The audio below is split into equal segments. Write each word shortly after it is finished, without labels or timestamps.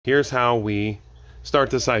Here's how we start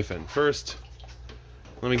the siphon. First,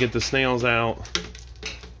 let me get the snails out.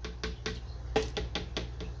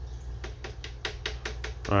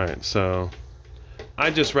 Alright, so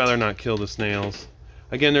I'd just rather not kill the snails.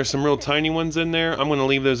 Again, there's some real tiny ones in there. I'm going to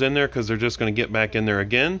leave those in there because they're just going to get back in there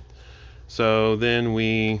again. So then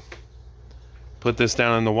we put this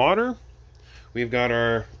down in the water. We've got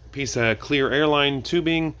our piece of clear airline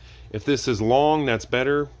tubing. If this is long, that's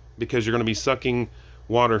better because you're going to be sucking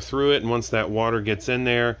water through it, and once that water gets in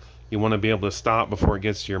there, you want to be able to stop before it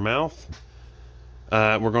gets to your mouth.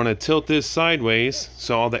 We're going to tilt this sideways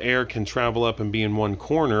so all the air can travel up and be in one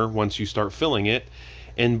corner once you start filling it,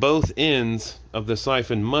 and both ends of the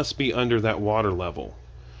siphon must be under that water level.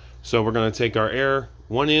 So we're going to take our air.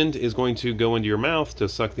 One end is going to go into your mouth to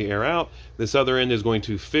suck the air out. This other end is going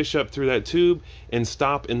to fish up through that tube and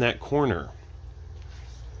stop in that corner.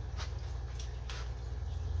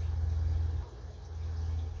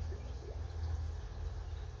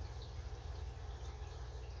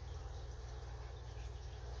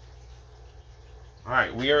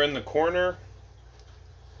 Alright, we are in the corner,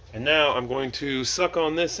 and now I'm going to suck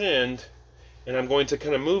on this end, and I'm going to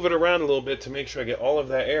kind of move it around a little bit to make sure I get all of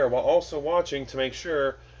that air, while also watching to make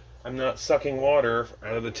sure I'm not sucking water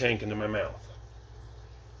out of the tank into my mouth.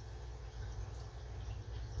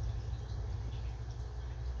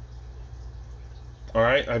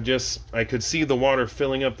 Alright, I could see the water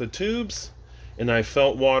filling up the tubes, and I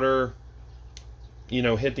felt water,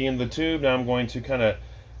 hit the end of the tube. Now I'm going to kind of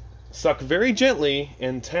suck very gently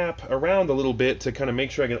and tap around a little bit to kind of make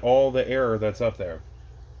sure I get all the air that's up there.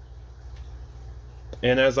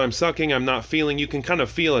 And as I'm sucking, I'm not feeling, you can kind of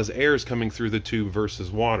feel as air is coming through the tube versus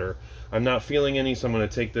water. I'm not feeling any, so I'm going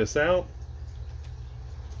to take this out.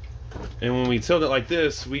 And when we tilt it like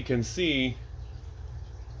this, we can see,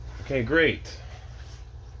 okay, great.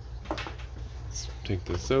 Let's take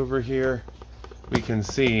this over here. We can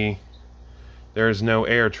see there's no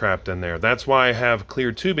air trapped in there. That's why I have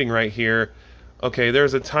clear tubing right here. Okay,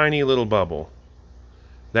 there's a tiny little bubble.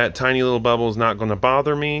 That tiny little bubble is not going to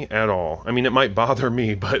bother me at all. I mean, it might bother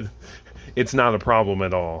me, but it's not a problem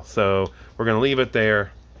at all. So we're going to leave it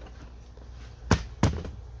there.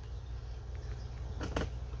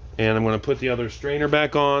 And I'm going to put the other strainer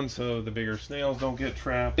back on so the bigger snails don't get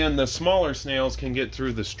trapped. And the smaller snails can get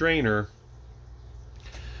through the strainer.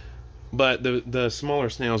 But the smaller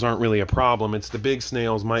snails aren't really a problem. It's the big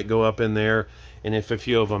snails might go up in there, and if a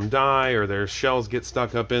few of them die or their shells get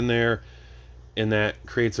stuck up in there, and that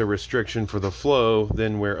creates a restriction for the flow,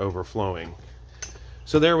 then we're overflowing.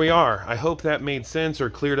 So there we are. I hope that made sense or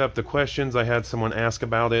cleared up the questions. I had someone ask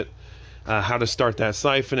about it, how to start that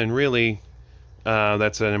siphon, and really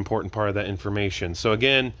that's an important part of that information. So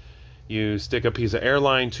again, you stick a piece of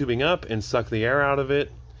airline tubing up and suck the air out of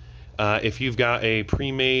it. If you've got a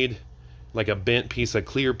pre-made, like a bent piece of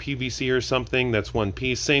clear PVC or something, that's one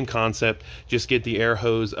piece, same concept, just get the air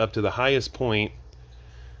hose up to the highest point.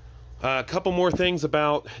 A couple more things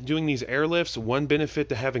about doing these airlifts. One benefit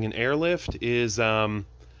to having an airlift is,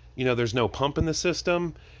 there's no pump in the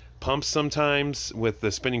system. Pumps sometimes with the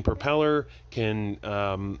spinning propeller can,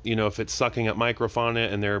 if it's sucking up microfauna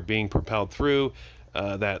and they're being propelled through,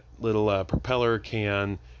 that little propeller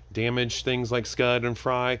can damage things like scud and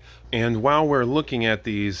fry. And while we're looking at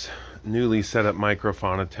these newly set up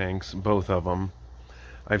microfauna tanks, both of them,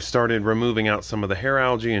 I've started removing out some of the hair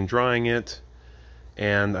algae and drying it,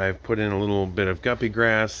 and I've put in a little bit of guppy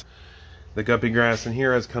grass. The guppy grass in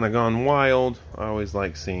here has kind of gone wild. I always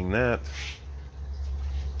like seeing that.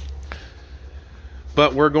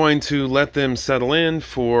 But we're going to let them settle in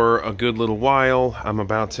for a good little while. I'm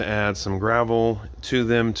about to add some gravel to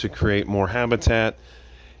them to create more habitat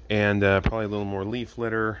and probably a little more leaf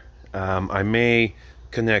litter. I may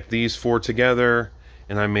connect these 4 together,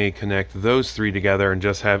 and I may connect those 3 together and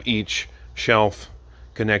just have each shelf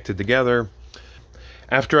connected together.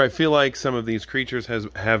 After I feel like some of these creatures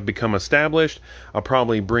have become established, I'll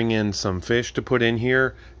probably bring in some fish to put in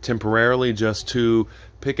here temporarily just to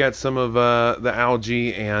pick at some of the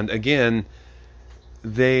algae. And again,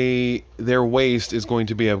 their waste is going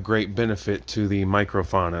to be of great benefit to the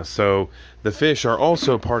microfauna. So the fish are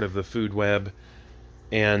also part of the food web,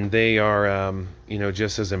 and they are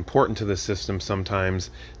just as important to the system sometimes.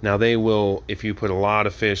 Now they will, if you put a lot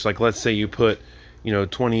of fish, like let's say you put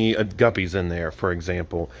 20 guppies in there, for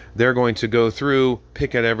example, they're going to go through,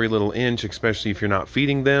 pick at every little inch, especially if you're not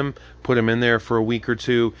feeding them, put them in there for a week or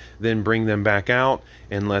 2, then bring them back out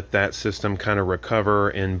and let that system kind of recover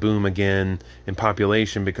and boom again in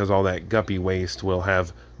population, because all that guppy waste will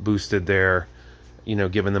have boosted their,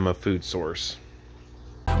 given them a food source.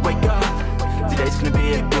 Wake up, today's gonna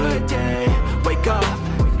be a good day. Wake up.